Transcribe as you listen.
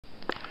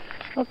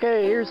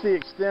Okay, here's the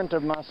extent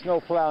of my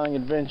snow plowing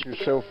adventure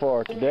so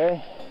far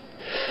today.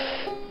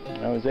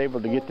 I was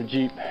able to get the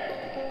Jeep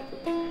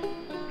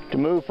to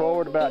move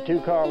forward about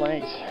 2 car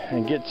lengths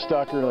and get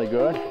stuck really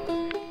good.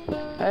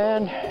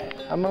 And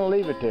I'm going to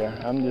leave it there.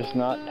 I'm just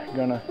not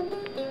going to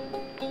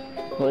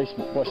waste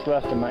what's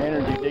left of my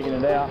energy digging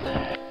it out.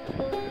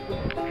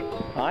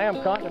 I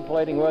am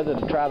contemplating whether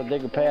to try to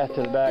dig a path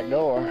to the back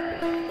door.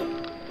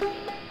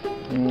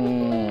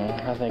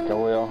 I think I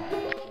will.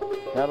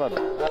 That ought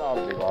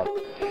to be good.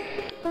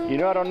 You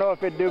know, I don't know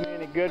if it'd do me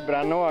any good, but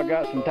I know I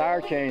got some tire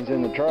chains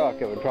in the truck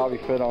that would probably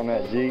fit on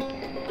that Jeep.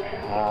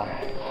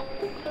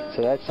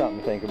 So that's something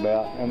to think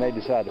about. I may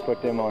decide to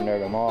put them on there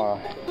tomorrow.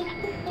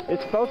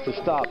 It's supposed to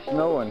stop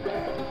snowing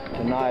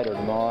tonight or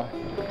tomorrow,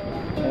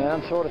 and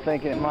I'm sort of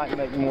thinking it might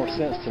make more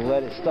sense to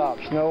let it stop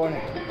snowing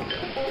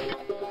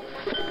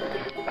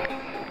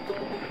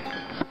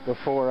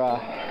before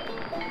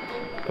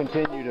I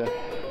continue to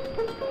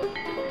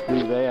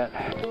do that.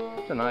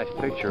 It's a nice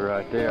picture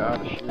right there. I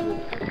ought to shoot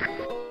it.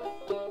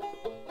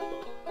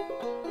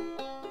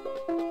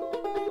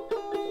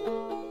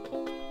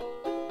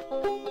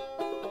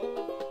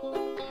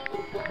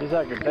 Guess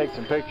I could take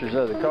some pictures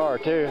of the car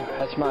too.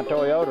 That's my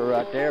Toyota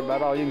right there.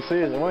 About all you can see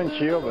is the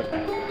windshield, but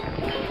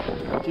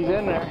she's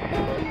in there.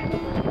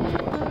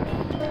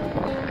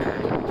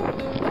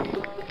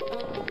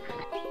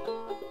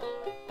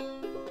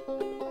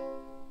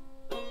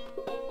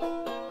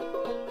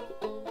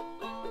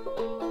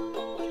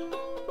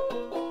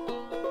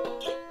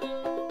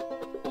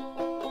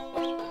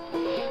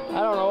 I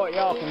don't know what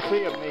y'all can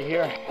see of me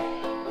here,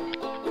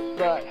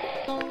 but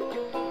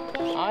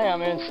I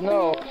am in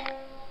snow.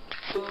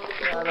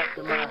 Right up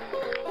to my,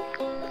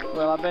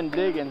 well, I've been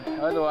digging,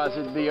 otherwise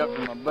it'd be up to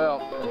my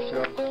belt or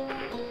so.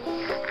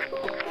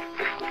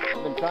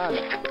 I've been trying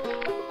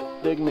to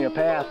dig me a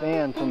path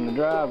in from the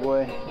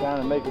driveway,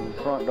 trying to make it to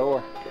the front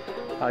door.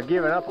 I've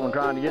given up on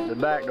trying to get to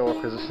the back door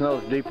because the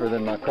snow's deeper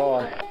than my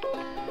car.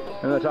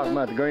 I'm not talking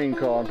about the green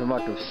car, I'm talking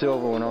about the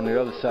silver one on the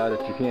other side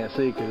that you can't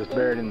see because it's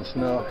buried in the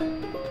snow.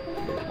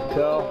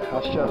 So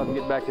I'll shut up and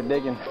get back to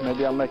digging.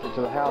 Maybe I'll make it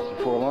to the house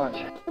before lunch.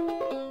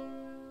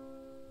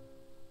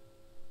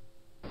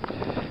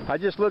 I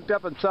just looked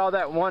up and saw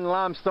that one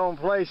limestone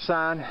place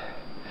sign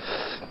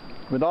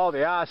with all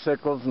the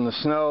icicles and the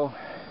snow.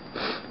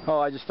 Oh,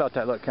 I just thought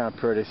that looked kind of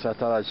pretty, so I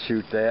thought I'd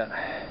shoot that.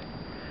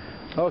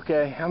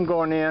 Okay, I'm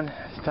going in.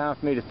 It's time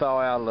for me to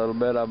thaw out a little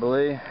bit, I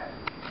believe.